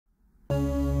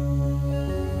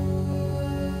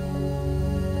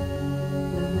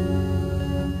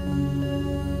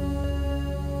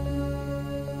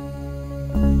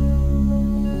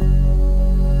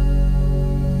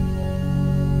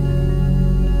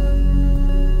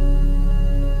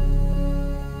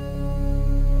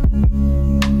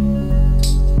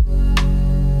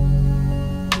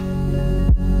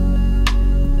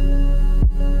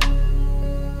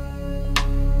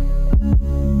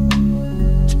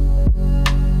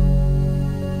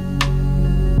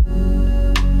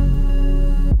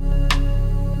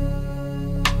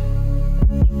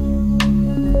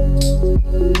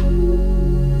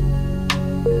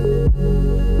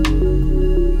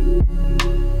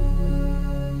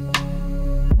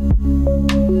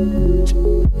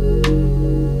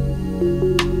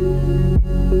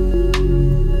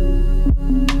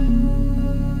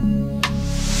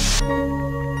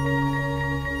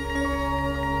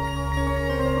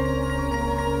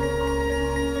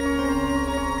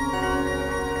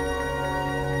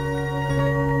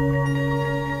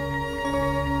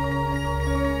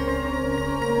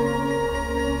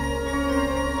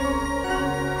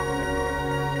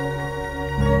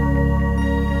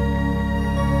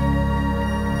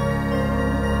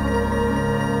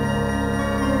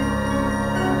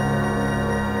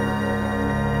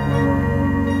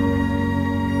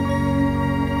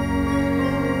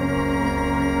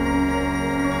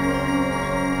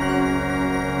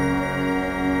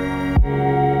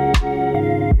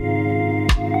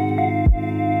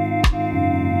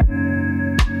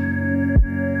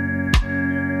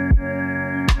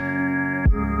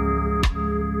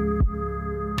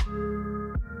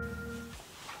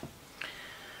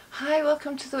Hi,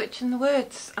 welcome to The Witch in the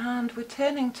Woods, and we're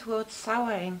turning towards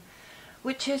Samhain,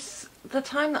 which is the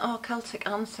time that our Celtic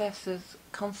ancestors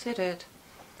considered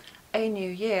a new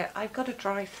year. I've got a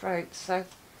dry throat, so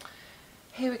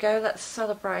here we go. Let's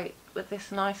celebrate with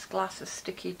this nice glass of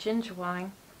sticky ginger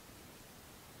wine.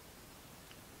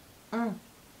 And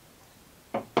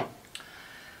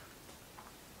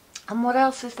what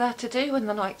else is there to do when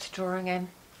the night's drawing in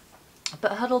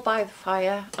but huddle by the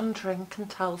fire and drink and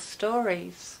tell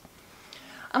stories?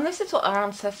 And this is what our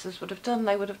ancestors would have done.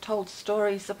 They would have told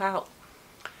stories about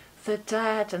the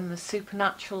dead and the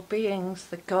supernatural beings,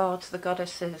 the gods, the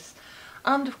goddesses,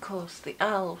 and of course the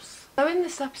elves. So in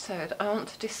this episode I want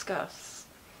to discuss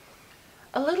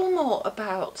a little more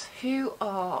about who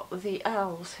are the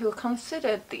elves, who are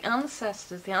considered the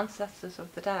ancestors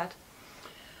of the dead,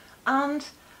 and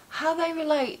how they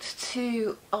relate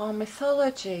to our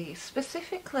mythology,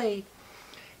 specifically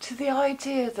to the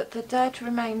idea that the dead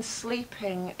remain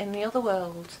sleeping in the other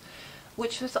world,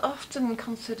 which was often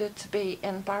considered to be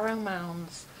in Barrow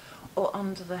Mounds or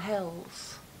under the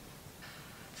hills.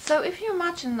 So if you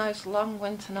imagine those long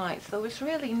winter nights, there was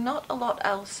really not a lot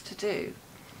else to do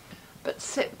but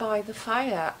sit by the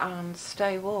fire and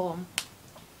stay warm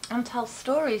and tell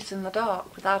stories in the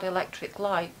dark without electric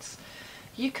lights.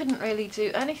 You couldn't really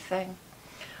do anything.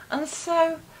 And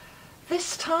so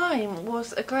this time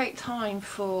was a great time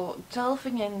for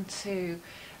delving into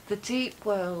the deep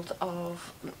world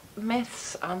of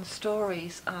myths and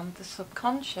stories and the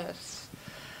subconscious.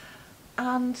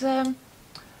 And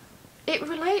it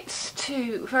relates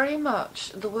to very much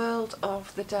the world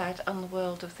of the dead and the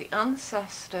world of the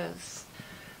ancestors.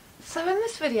 So in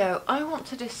this video I want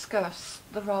to discuss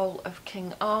the role of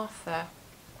King Arthur.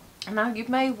 Now you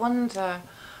may wonder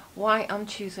why I'm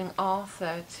choosing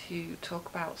Arthur to talk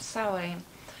about Samhain,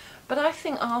 but I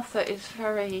think Arthur is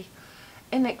very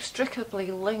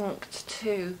inextricably linked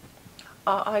to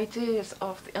our ideas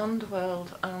of the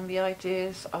underworld and the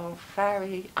ideas of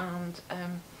fairy and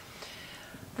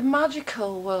the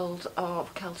magical world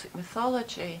of Celtic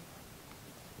mythology.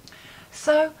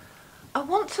 So I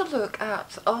want to look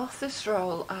at Arthur's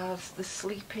role as the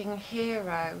sleeping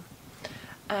hero,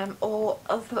 or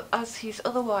as he's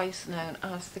otherwise known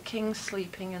as the king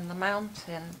sleeping in the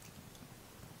mountain.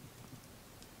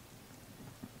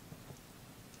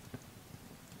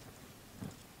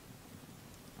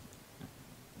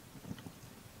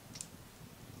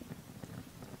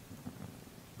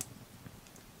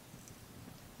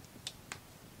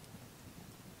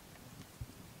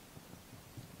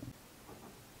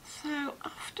 So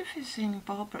after visiting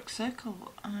Barrow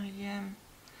Circle,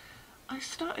 I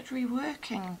started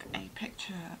reworking a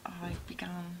picture I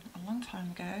began a long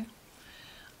time ago,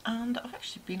 and I've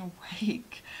actually been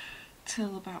awake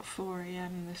till about 4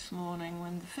 AM this morning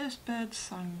when the first birds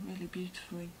sang really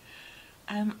beautifully,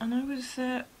 and I was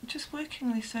just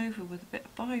working this over with a bit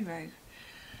of Barrow.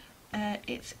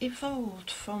 It's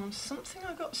evolved from something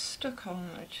I got stuck on,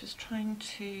 which was trying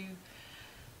to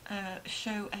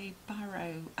show a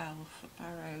Barrow elf, a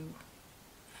Barrow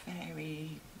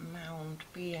fairy mound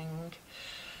being,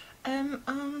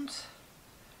 and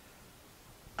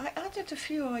I added a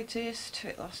few ideas to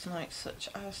it last night, such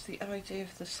as the idea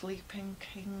of the sleeping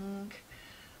king,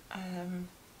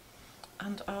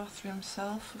 and Arthur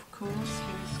himself, of course,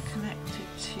 who is connected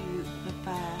to the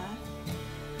bear,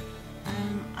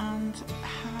 and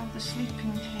how the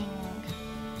sleeping king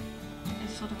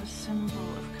is sort of a symbol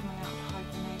of coming out of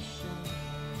hibernation,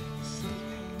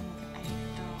 sleeping a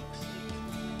dark sleep.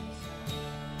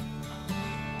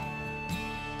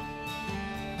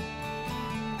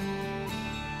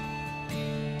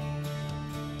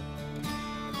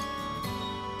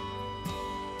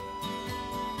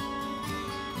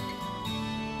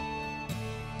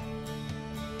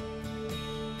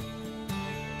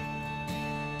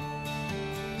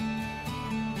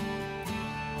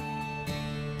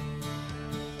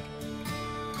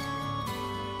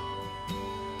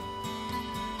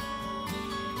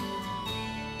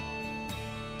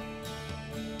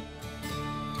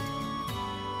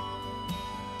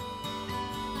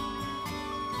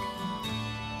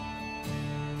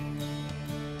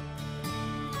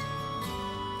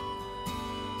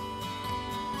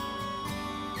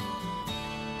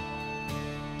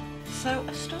 So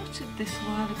I started this a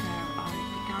while ago. I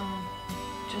began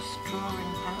just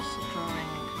drawing, pencil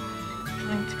drawing,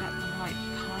 trying to get the right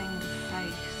kind of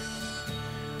face.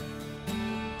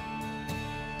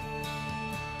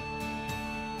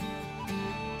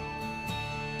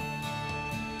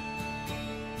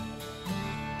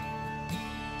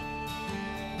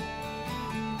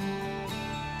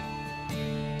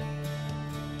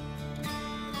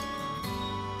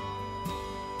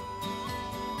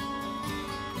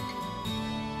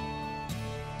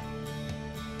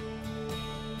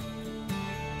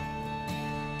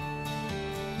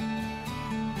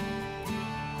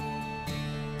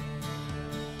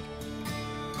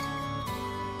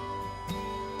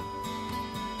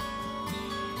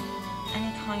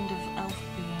 kind of elf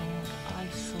being I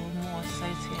saw more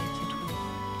associated with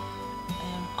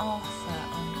Arthur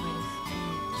and with the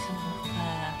symbol of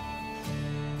bear.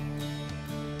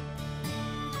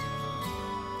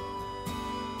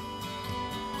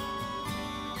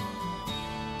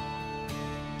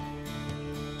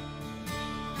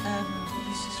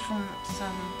 This is from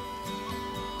some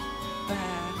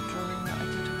bear drawing that I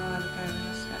did a while ago in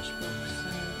a sketchbook, so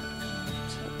I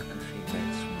took a few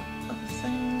bits from other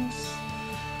things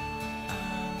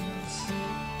and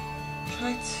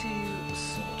tried to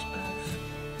sort of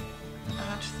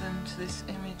add them to this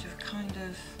image of kind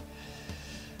of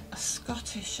a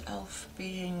Scottish elf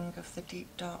being of the deep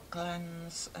dark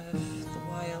glens of the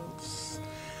wilds.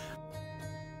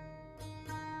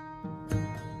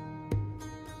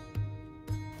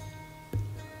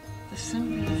 The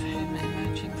symbol of him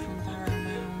emerging from Barrow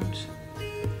Mound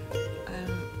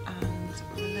and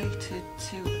related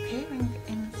to appearing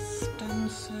in stone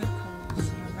circles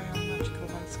and around magical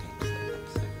landscapes like that.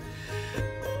 So.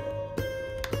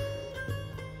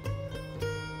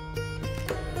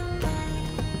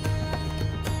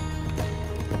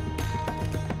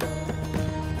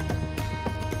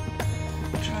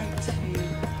 Tried to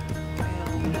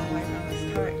build my way around this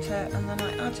character, and then I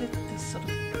added this sort of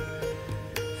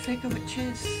figure which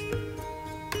is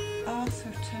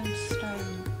Arthur turned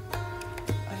stone,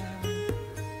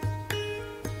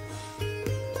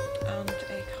 and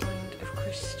a kind of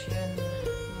Christian,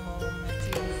 more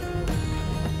medieval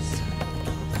kind of symbol.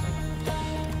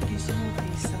 Using all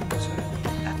these symbols really.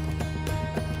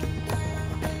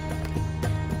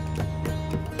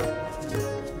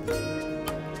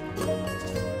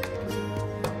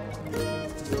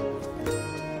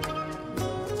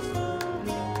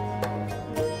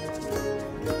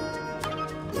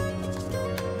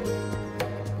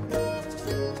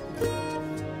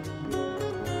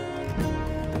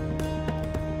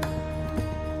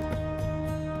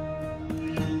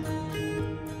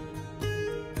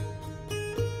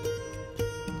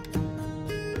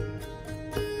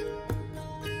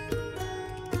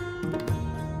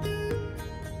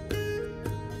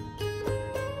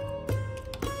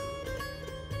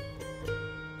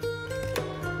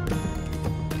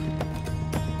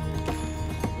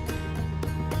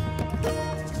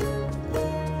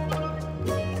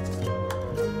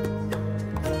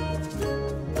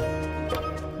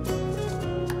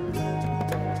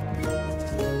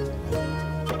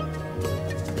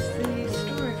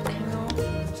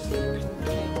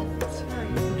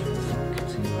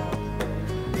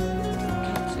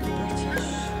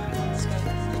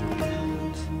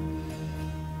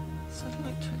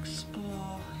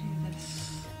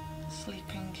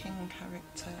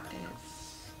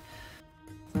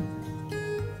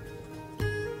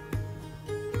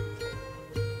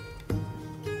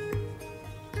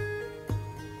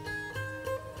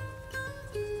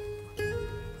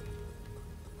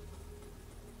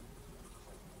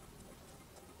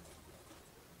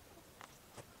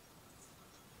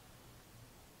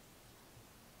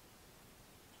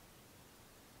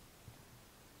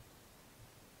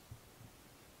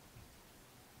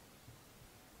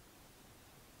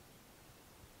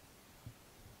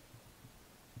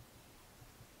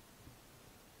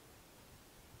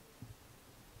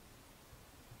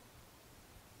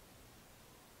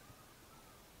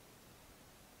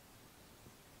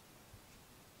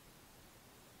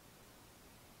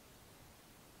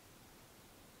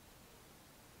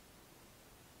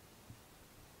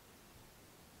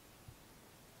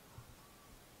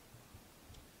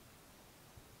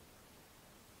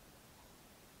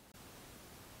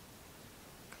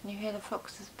 Can you hear the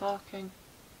foxes barking?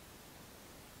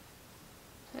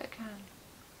 It can.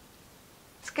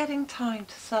 It's getting time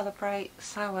to celebrate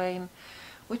Samhain,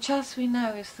 which, as we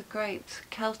know, is the great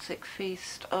Celtic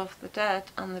feast of the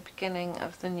dead and the beginning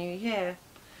of the new year.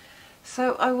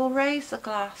 So I will raise a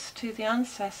glass to the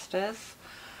ancestors,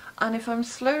 and if I'm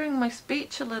slurring my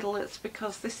speech a little, it's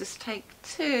because this is take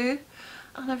 2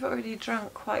 and I've already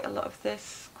drunk quite a lot of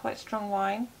this quite strong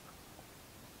wine.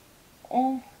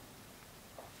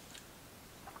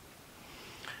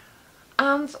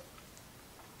 And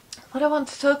what I want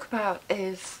to talk about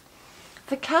is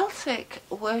the Celtic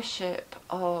worship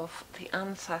of the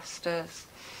ancestors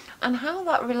and how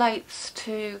that relates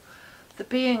to the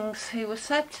beings who were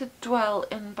said to dwell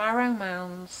in Barrow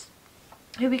Mounds,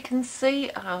 who we can see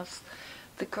as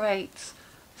the great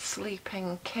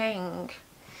sleeping king.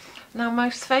 Now,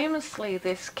 most famously,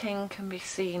 this king can be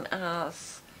seen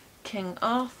as King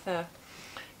Arthur,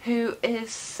 who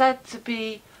is said to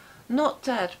be not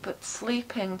dead but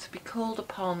sleeping, to be called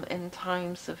upon in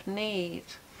times of need.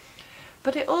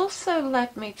 But it also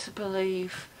led me to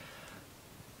believe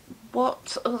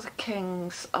What other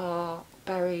kings are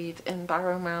buried in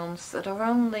Barrow Mounds that are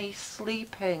only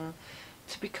sleeping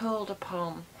to be called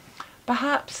upon?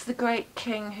 Perhaps the great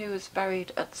king who was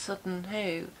buried at Sudden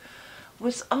Hoo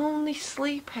was only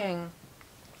sleeping,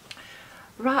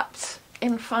 wrapped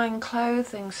in fine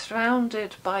clothing,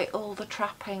 surrounded by all the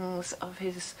trappings of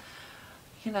his,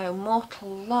 mortal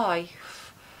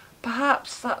life.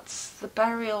 Perhaps that's the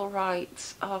burial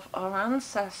rites of our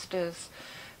ancestors,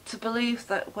 to believe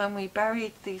that when we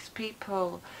buried these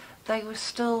people, they were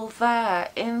still there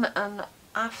in an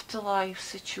afterlife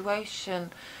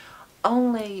situation,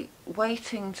 only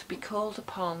waiting to be called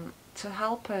upon to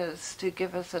help us, to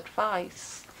give us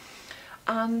advice.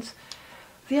 And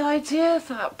the idea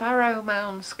that Barrow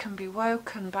Mounds can be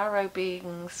woken, Barrow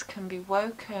beings can be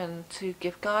woken to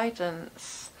give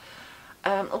guidance,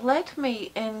 led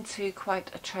me into quite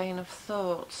a train of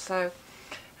thought. So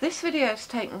this video has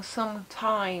taken some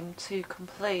time to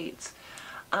complete,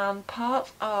 and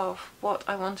part of what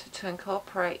I wanted to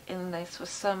incorporate in this was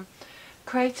some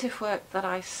creative work that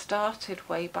I started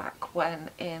way back when,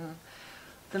 in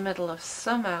the middle of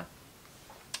summer.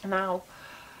 Now,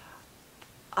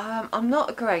 I'm not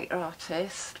a great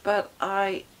artist, but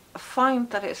I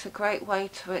find that it's a great way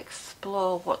to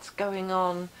explore what's going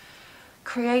on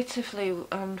creatively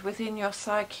and within your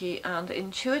psyche and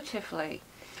intuitively.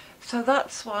 So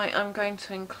that's why I'm going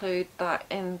to include that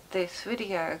in this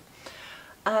video.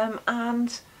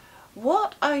 And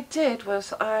what I did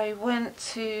was I went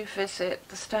to visit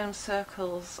the stone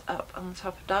circles up on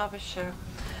top of Derbyshire,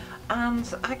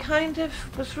 and I kind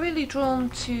of was really drawn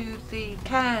to the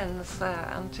cairns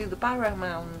there and to the Barrow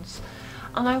Mounds,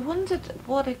 and I wondered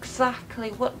what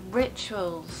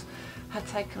rituals had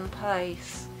taken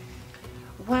place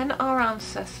when our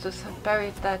ancestors had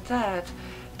buried their dead,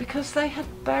 because they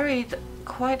had buried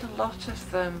quite a lot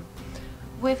of them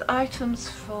with items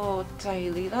for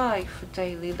daily life, for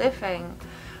daily living.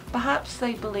 Perhaps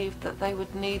they believed that they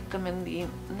would need them in the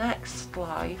next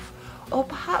life, or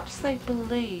perhaps they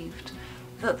believed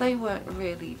that they weren't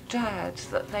really dead,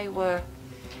 that they were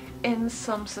in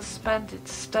some suspended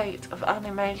state of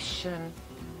animation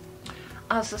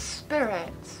as a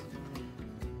spirit.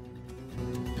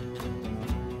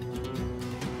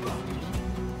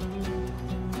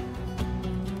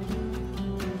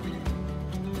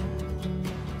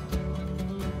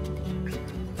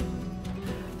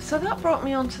 So that brought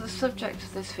me on to the subject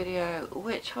of this video,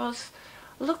 which was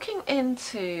looking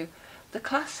into the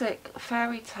classic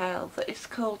fairy tale that is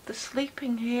called The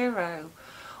Sleeping Hero,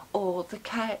 or the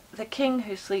King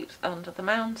Who Sleeps Under the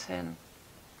Mountain.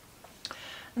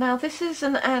 Now, this is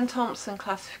an N. Thompson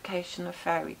classification of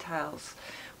fairy tales,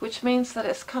 which means that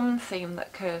it's a common theme that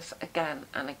occurs again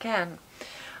and again.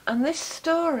 And this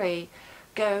story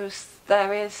goes,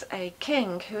 there is a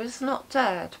king who is not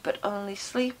dead but only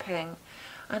sleeping,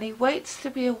 and he waits to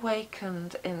be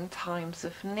awakened in times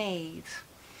of need.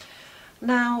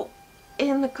 Now,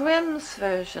 in the Grimm's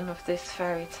version of this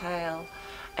fairy tale,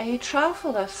 a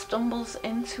traveller stumbles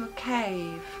into a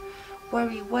cave where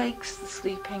he wakes the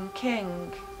sleeping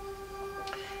king.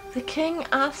 The king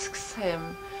asks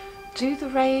him, "Do the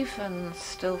ravens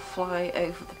still fly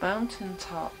over the mountain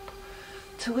top?"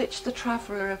 To which the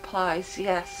traveller replies,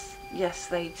 "Yes, yes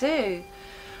they do."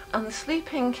 And the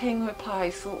sleeping king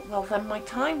replies, "Well then my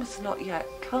time has not yet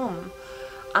come,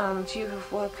 and you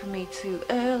have woken me too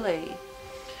early."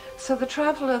 So the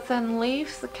traveller then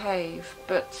leaves the cave,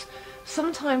 but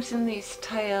sometimes in these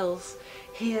tales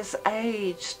he has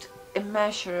aged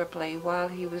immeasurably while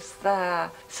he was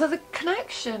there. So the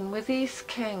connection with these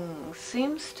kings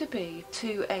seems to be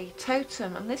to a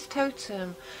totem, and this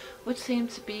totem would seem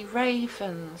to be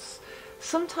ravens.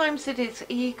 Sometimes it is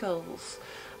eagles,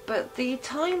 but the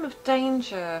time of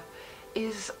danger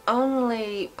is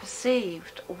only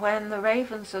perceived when the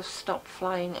ravens have stopped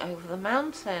flying over the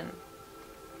mountain.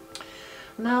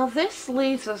 Now this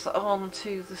leads us on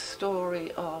to the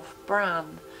story of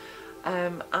Bran.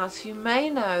 As you may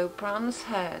know, Bran's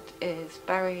head is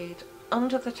buried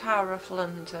under the Tower of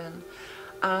London,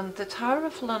 and the Tower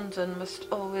of London must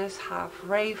always have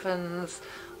ravens.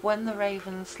 When the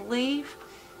ravens leave,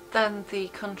 then the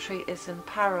country is in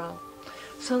peril.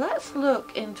 So let's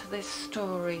look into this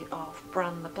story of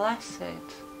Bran the Blessed.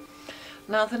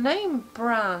 Now the name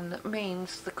Bran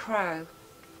means the crow,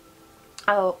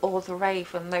 or the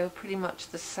raven. They were pretty much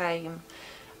the same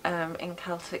in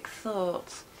Celtic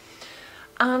thought.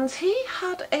 And he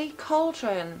had a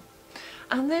cauldron,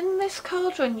 and in this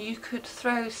cauldron you could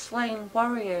throw slain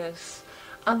warriors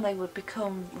and they would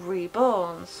become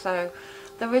reborn. So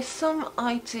there is some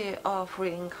idea of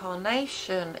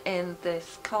reincarnation in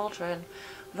this cauldron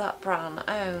that Bran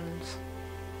owned.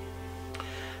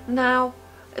 Now,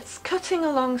 it's cutting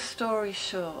a long story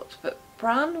short, but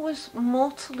Bran was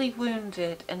mortally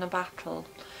wounded in a battle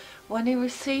when he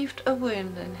received a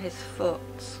wound in his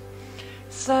foot.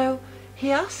 So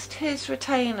he asked his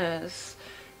retainers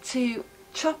to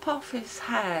chop off his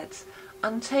head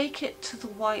and take it to the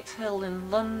White Hill in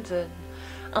London,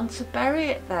 and to bury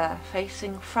it there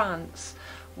facing France,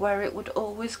 where it would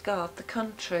always guard the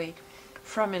country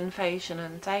from invasion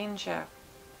and danger.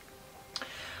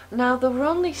 Now, there were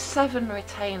only 7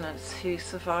 retainers who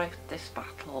survived this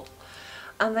battle,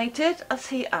 and they did as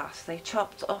he asked. They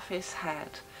chopped off his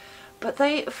head, but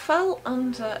they fell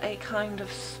under a kind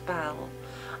of spell,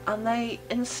 and they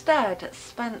instead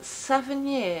spent 7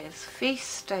 years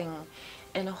feasting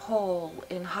in a hall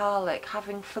in Harlech,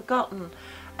 having forgotten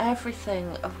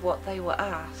everything of what they were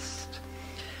asked.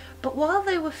 But while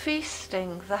they were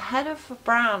feasting, the head of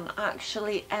Bran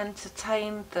actually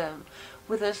entertained them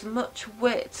with as much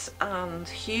wit and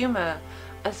humour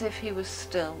as if he was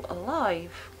still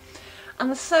alive.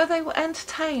 And so they were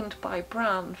entertained by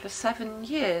Bran for 7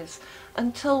 years,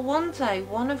 until one day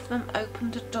one of them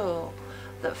opened a door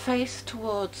that faced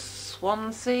towards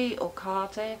Swansea or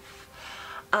Cardiff,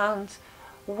 and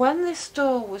when this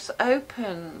door was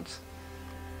opened,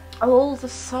 all the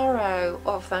sorrow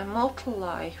of their mortal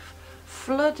life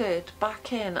flooded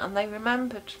back in, and they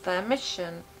remembered their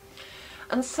mission.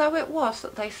 And so it was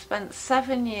that they spent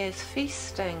 7 years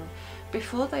feasting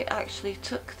before they actually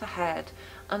took the head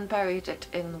and buried it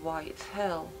in the White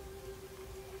Hill.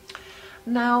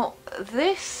 Now,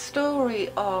 this story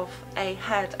of a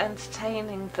head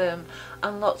entertaining them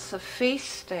and lots of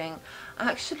feasting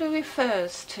actually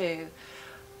refers to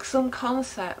some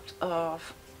concept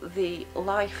of the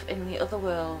life in the other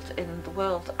world, in the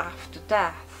world after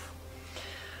death.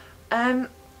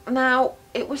 Now,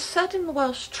 it was said in the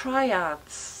Welsh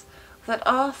triads that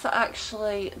Arthur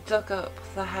actually dug up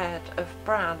the head of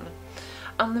Bran,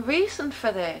 and the reason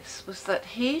for this was that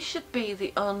he should be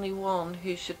the only one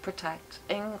who should protect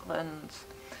England.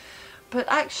 But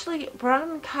actually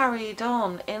Bran carried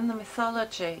on in the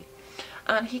mythology,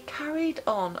 and he carried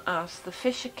on as the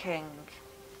Fisher King.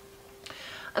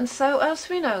 And so, as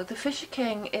we know, the Fisher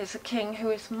King is a king who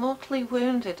is mortally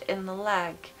wounded in the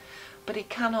leg, but he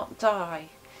cannot die.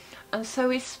 And so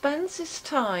he spends his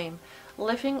time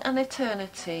living an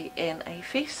eternity in a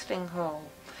feasting hall,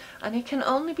 and he can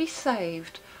only be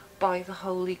saved by the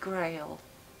Holy Grail.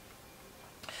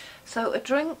 So a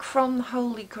drink from the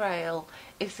Holy Grail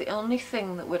is the only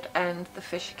thing that would end the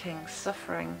Fisher King's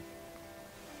suffering.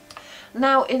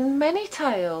 Now, in many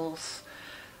tales,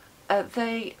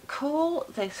 they call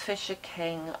this Fisher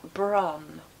King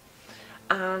Bron,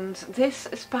 and this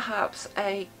is perhaps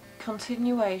a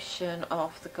continuation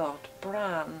of the god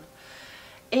Bran.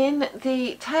 In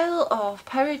the tale of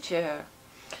Peredur,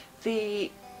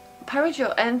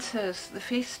 Peredur enters the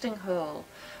feasting hall,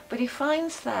 but he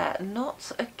finds there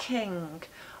not a king,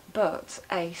 but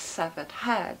a severed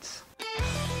head.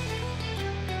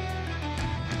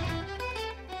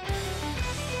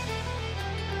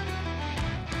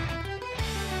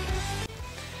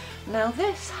 Now,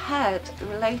 this head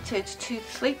related to the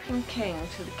sleeping king,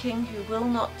 to the king who will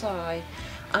not die,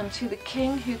 and to the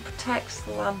king who protects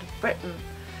the land of Britain,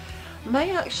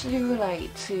 may actually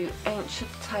relate to ancient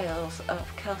tales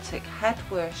of Celtic head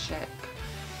worship.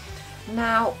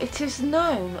 Now, it is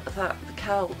known that the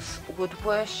Celts would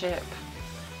worship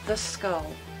the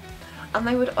skull, and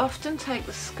they would often take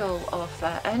the skull of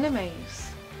their enemies.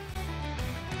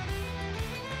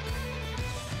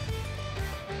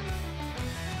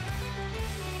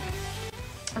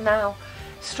 Now,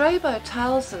 Strabo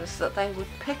tells us that they would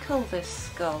pickle this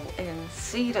skull in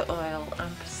cedar oil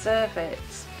and preserve it,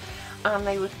 and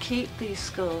they would keep these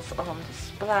skulls on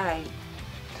display.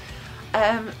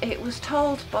 It was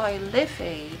told by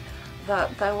Livy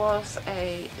that there was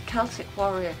a Celtic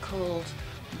warrior called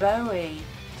Barrow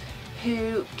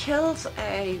who killed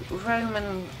a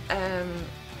Roman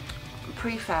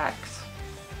prefect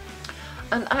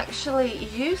and actually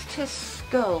used his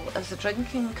skull as a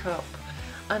drinking cup,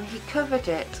 and he covered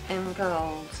it in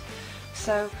gold.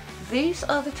 So these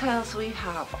are the tales we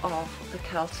have of the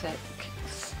Celtic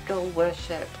skull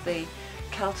worship, the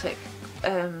Celtic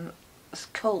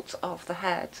cult of the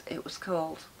head, it was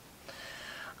called.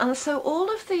 And so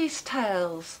all of these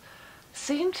tales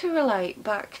seem to relate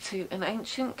back to an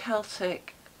ancient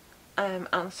Celtic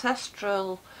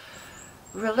ancestral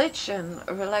religion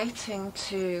relating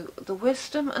to the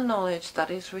wisdom and knowledge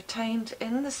that is retained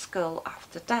in the skull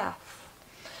after death.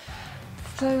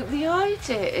 So the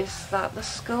idea is that the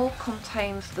skull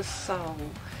contains the soul.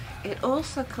 It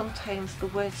also contains the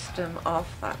wisdom of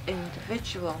that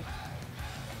individual.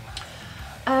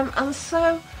 And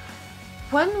so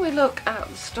when we look at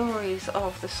the stories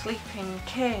of the Sleeping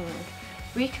King,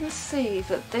 we can see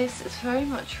that this is very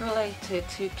much related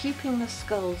to keeping the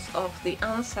skulls of the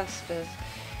ancestors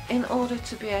in order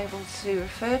to be able to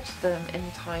refer to them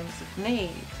in times of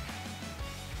need.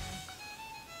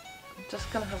 I'm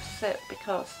just going to have a sip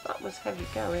because that was heavy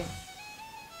going.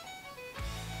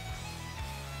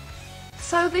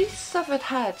 So these severed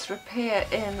heads appear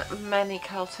in many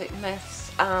Celtic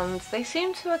myths, and they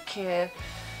seem to occur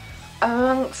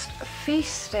amongst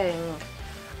feasting,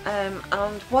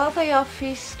 and while they are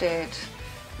feasted,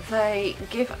 they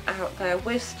give out their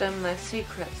wisdom, their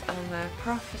secrets and their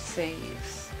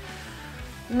prophecies.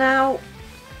 Now,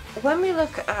 when we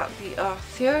look at the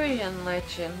Arthurian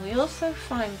legend, we also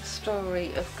find the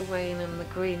story of Gawain and the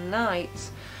Green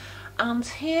Knight, and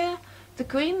here the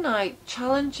Green Knight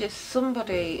challenges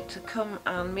somebody to come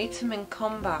and meet him in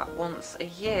combat once a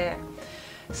year.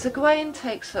 So Gawain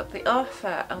takes up the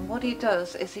offer, and what he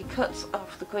does is he cuts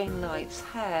off the Green Knight's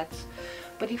head,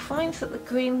 but he finds that the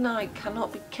Green Knight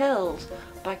cannot be killed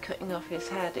by cutting off his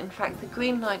head. In fact, the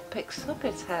Green Knight picks up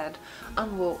his head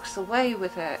and walks away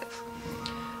with it.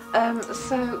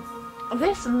 So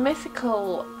this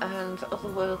mythical and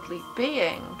otherworldly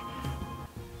being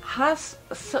has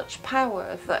such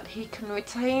power that he can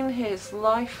retain his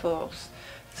life force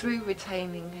through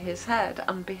retaining his head,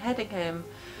 and beheading him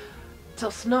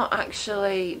does not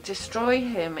actually destroy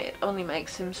him, it only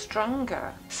makes him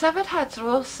stronger. Severed heads are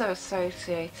also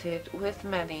associated with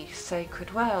many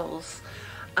sacred wells,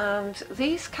 and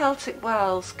these Celtic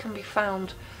wells can be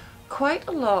found quite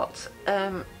a lot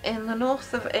in the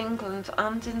north of England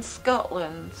and in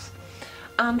Scotland,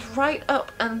 and right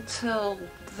up until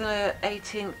the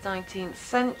 18th, 19th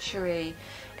century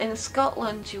in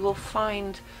Scotland you will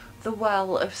find the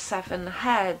Well of Seven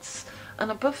Heads, and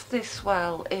above this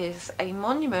well is a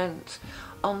monument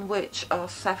on which are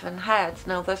 7 heads.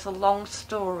 Now there's a long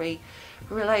story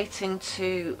relating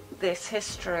to this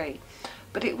history,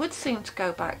 but it would seem to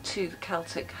go back to the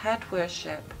Celtic head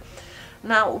worship.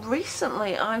 Now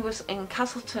recently I was in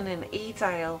Castleton in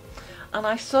Edale, and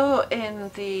I saw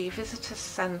in the visitor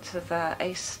centre there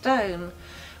a stone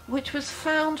which was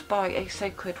found by a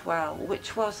sacred well,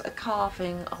 which was a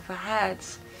carving of a head,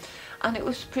 and it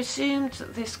was presumed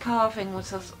that this carving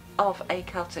was of a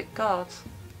Celtic god.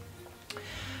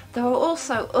 There are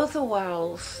also other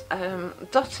wells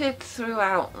dotted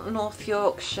throughout North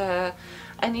Yorkshire,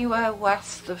 anywhere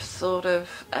west of sort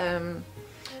of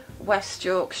West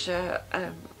Yorkshire,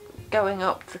 going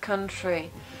up the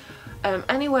country,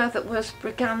 anywhere that was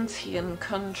Brigantian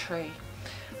country.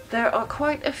 There are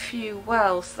quite a few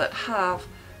wells that have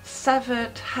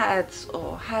severed heads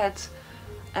or head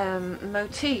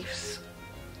motifs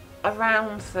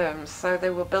around them, so they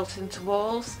were built into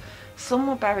walls. Some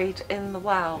were buried in the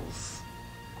wells,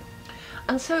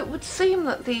 and so it would seem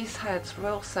that these heads were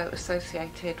also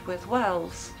associated with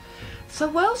wells. So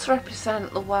wells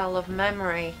represent the well of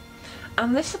memory,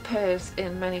 and this appears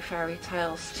in many fairy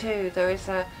tales too. There is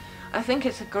I think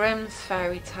it's a Grimm's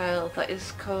fairy tale that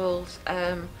is called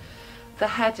The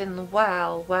Head in the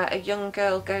Well, where a young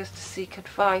girl goes to seek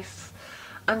advice,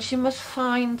 and she must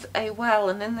find a well,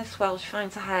 and in this well she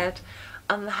finds a head,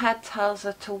 and the head tells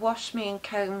her to wash me and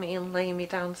comb me and lay me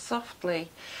down softly,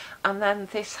 and then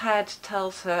this head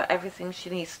tells her everything she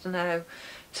needs to know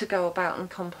to go about and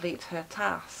complete her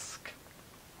task.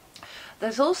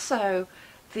 There's also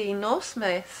the Norse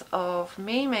myth of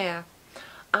Mimir,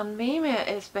 and Mimir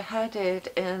is beheaded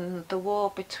in the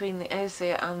war between the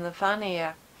Aesir and the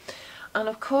Vanir. And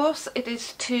of course it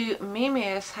is to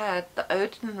Mimir's head that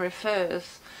Odin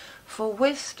refers for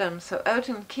wisdom, so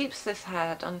Odin keeps this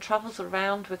head and travels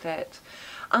around with it,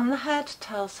 and the head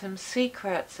tells him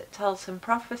secrets, it tells him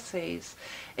prophecies,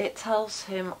 it tells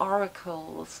him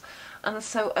oracles, and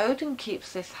so Odin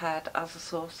keeps this head as a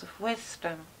source of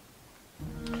wisdom.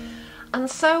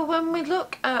 And so when we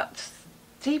look at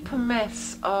deeper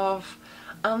myths of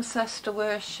ancestor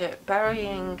worship,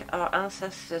 burying our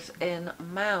ancestors in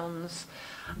mounds,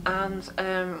 and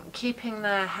keeping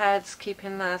their heads,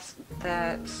 keeping their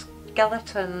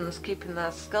skeletons, keeping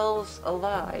their skulls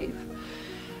alive,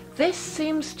 this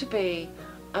seems to be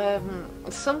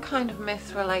some kind of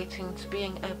myth relating to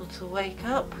being able to wake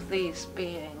up these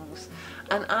beings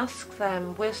and ask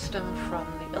them wisdom from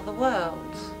the other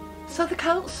world. So the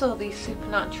Celts saw these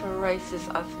supernatural races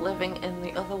as living in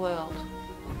the other world.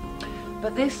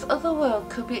 But this other world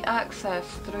could be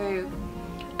accessed through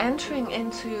entering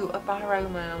into a Barrow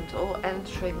mound, or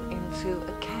entering into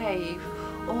a cave,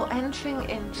 or entering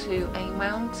into a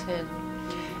mountain.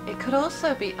 It could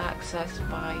also be accessed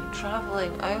by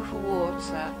travelling over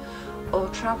water, or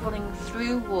travelling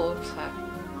through water.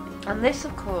 And this,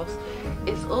 of course,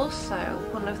 is also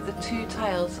one of the two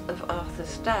tales of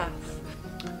Arthur's death.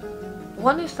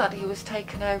 One is that he was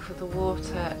taken over the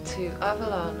water to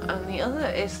Avalon, and the other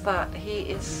is that he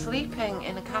is sleeping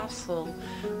in a castle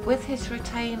with his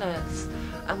retainers,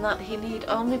 and that he need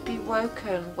only be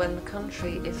woken when the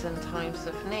country is in times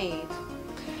of need.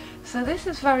 So this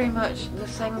is very much the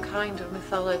same kind of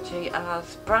mythology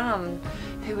as Bran,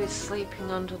 who is sleeping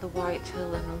under the White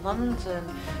Hill in London,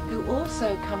 who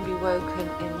also can be woken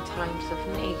in times of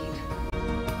need.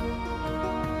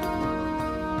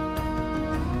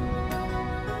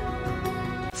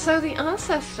 So the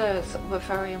ancestors were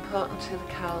very important to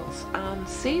the Celts, and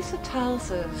Caesar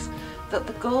tells us that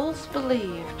the Gauls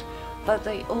believed that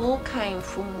they all came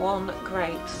from one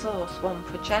great source, one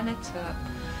progenitor,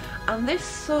 and this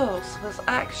source was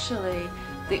actually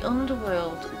the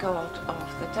underworld god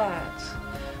of the dead.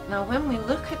 Now when we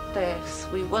look at this,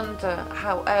 we wonder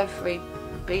how every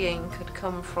being could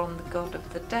come from the god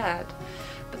of the dead,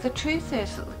 but the truth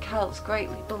is that the Celts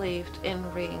greatly believed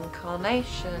in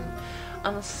reincarnation,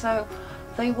 and so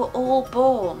they were all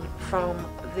born from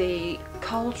the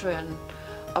cauldron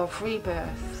of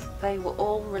rebirth. They were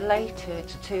all related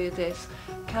to this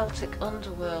Celtic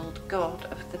underworld god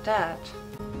of the dead.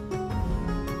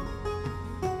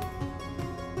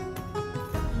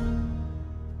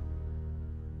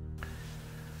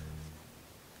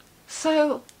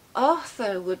 So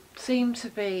Arthur would seem to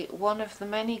be one of the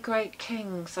many great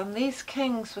kings, and these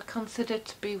kings were considered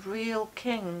to be real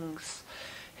kings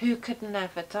who could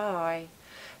never die.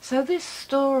 So this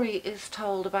story is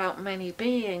told about many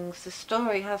beings. The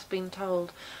story has been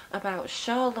told about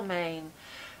Charlemagne.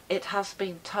 It has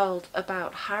been told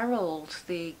about Harold,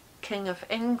 the King of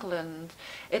England.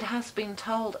 It has been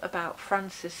told about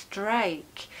Francis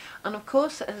Drake. And of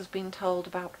course it has been told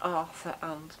about Arthur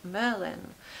and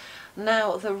Merlin.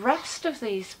 Now the rest of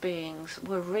these beings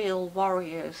were real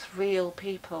warriors, real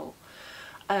people.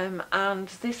 And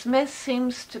this myth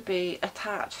seems to be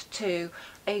attached to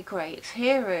a great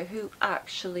hero who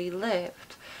actually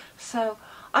lived. So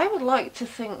I would like to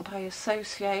think by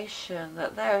association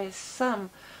that there is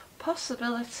some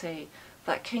possibility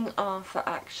that King Arthur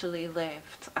actually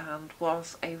lived and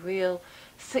was a real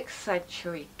 6th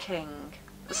century king.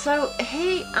 So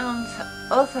he and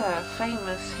other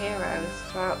famous heroes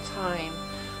throughout time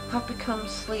have become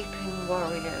sleeping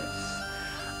warriors,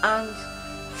 and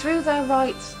through their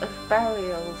rites of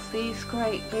burial, these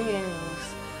great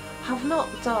beings have not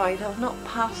died, have not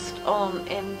passed on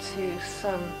into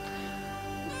some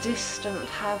distant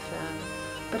heaven,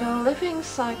 but are living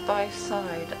side by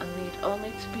side and need only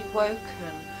to be woken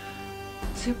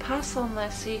to pass on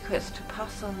their secrets, to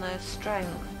pass on their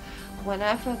strength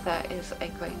whenever there is a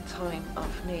great time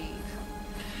of need.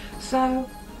 So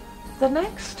the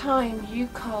next time you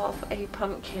carve a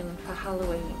pumpkin for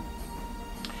Halloween,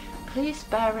 please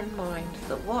bear in mind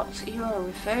that what you are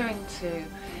referring to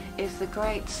is the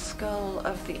great skull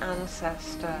of the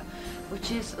ancestor, which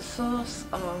is a source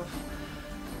of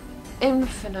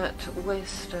infinite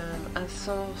wisdom, a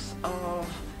source of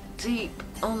deep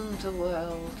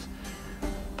underworld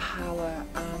power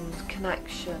and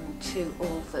connection to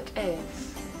all that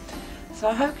is. So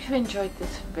I hope you enjoyed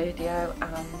this video,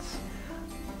 and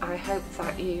I hope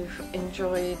that you've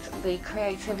enjoyed the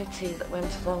creativity that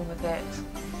went along with it.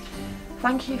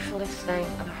 Thank you for listening,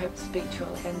 and I hope to speak to you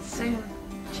all again soon.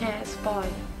 Cheers, bye.